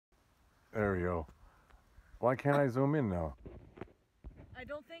There we go. Why can't I zoom in now? I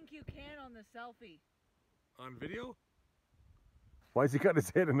don't think you can on the selfie. On video? Why has he got his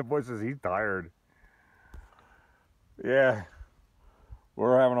head in the bushes? He's tired. Yeah.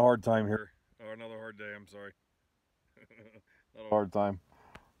 We're having a hard time here. Oh, another hard day, I'm sorry. Not a hard time.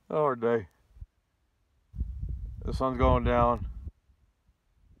 A hard day. The sun's going down.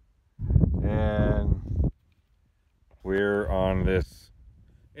 And we're on this,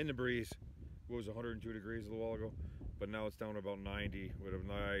 in the breeze. It was 102 degrees a little while ago, but now it's down to about 90 with a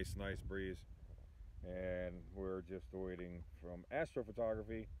nice breeze. And we're just waiting from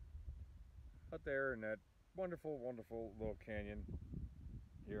astrophotography out there in that wonderful little canyon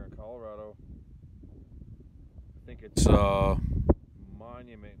here in Colorado. I think it's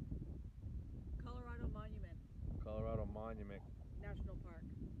Monument. Colorado Monument National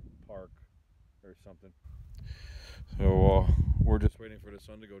Park or something. So we're just waiting for the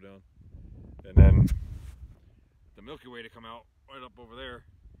sun to go down, and then the Milky Way to come out right up over there,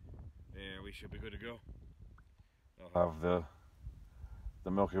 and we should be good to go. I'll have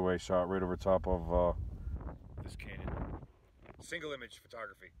the Milky Way shot right over top of this canyon. Single image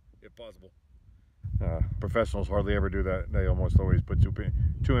photography, if possible. Professionals hardly ever do that. They almost always put two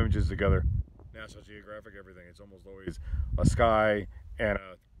images together. National Geographic, everything. It's almost always a sky and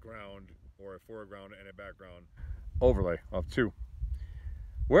a ground, or a foreground and a background overlay of two.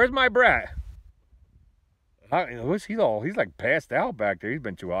 Where's my brat? He's like passed out back there. He's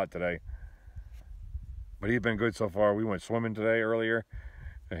been too hot today. But he's been good so far. We went swimming today earlier,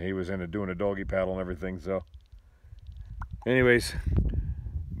 and he was into doing a doggy paddle and everything. So anyways,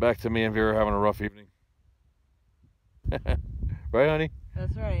 back to me and Vera having a rough evening. Right, honey?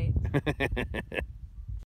 That's right.